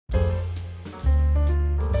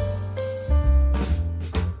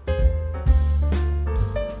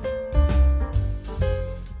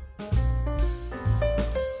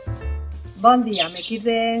Bon dia, m'equip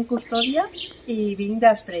de custòdia i vinc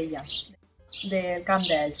d'Esprella, del Camp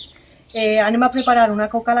d'Ells. Anem a preparar una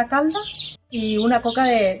coca a la calda i una coca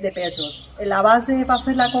de pèsols. La base per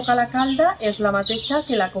fer la coca a la calda és la mateixa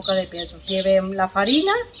que la coca de pèsols. Llevem la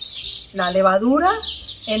farina, la levadura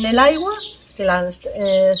en l'aigua, que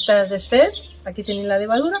està desfet, aquí tenim la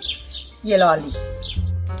levadura, i l'oli.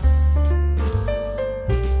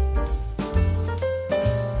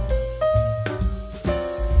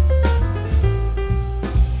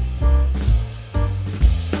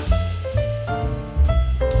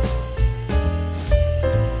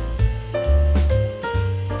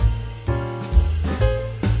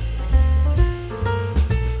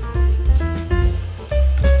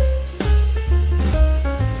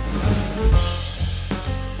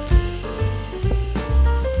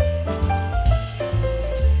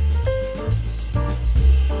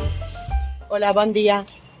 Hola, bon dia.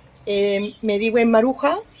 Me diuen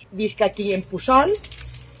Maruja, visc aquí en Puçol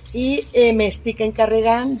i m'estic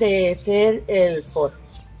encarregant de fer el forn.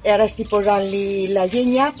 Ara estic posant-li la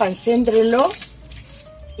llenya per encendre-lo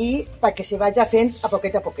i perquè se vagi fent a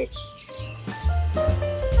poquet a poquet.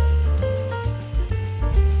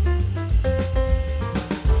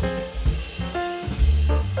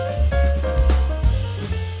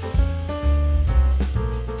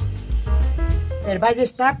 El vaig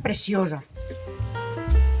estar preciosa.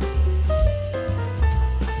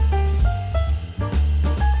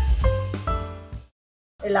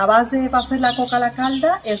 La base per fer la coca a la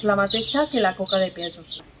calda és la mateixa que la coca de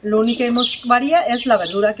pèsols. L'únic que ens varia és la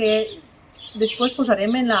verdura que després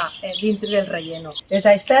posarem dintre del relleno. Els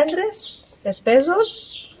alls tendres, els pèsols,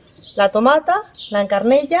 la tomata,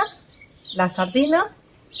 l'encarnella, la sardina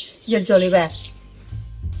i el julivert.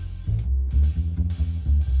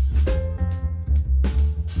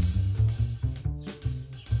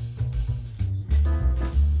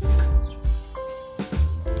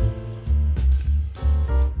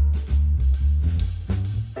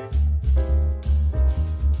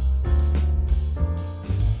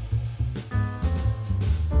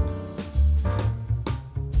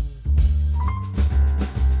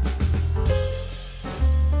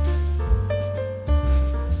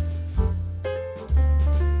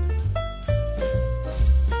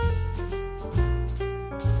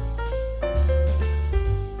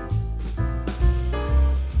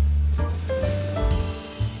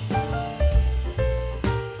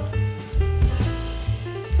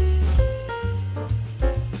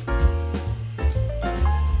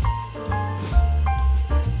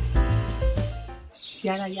 I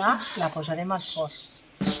ara ja la posarem al forn.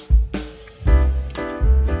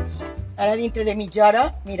 Ara dintre de mitja hora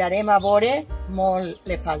mirarem a veure molt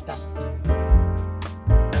li falta.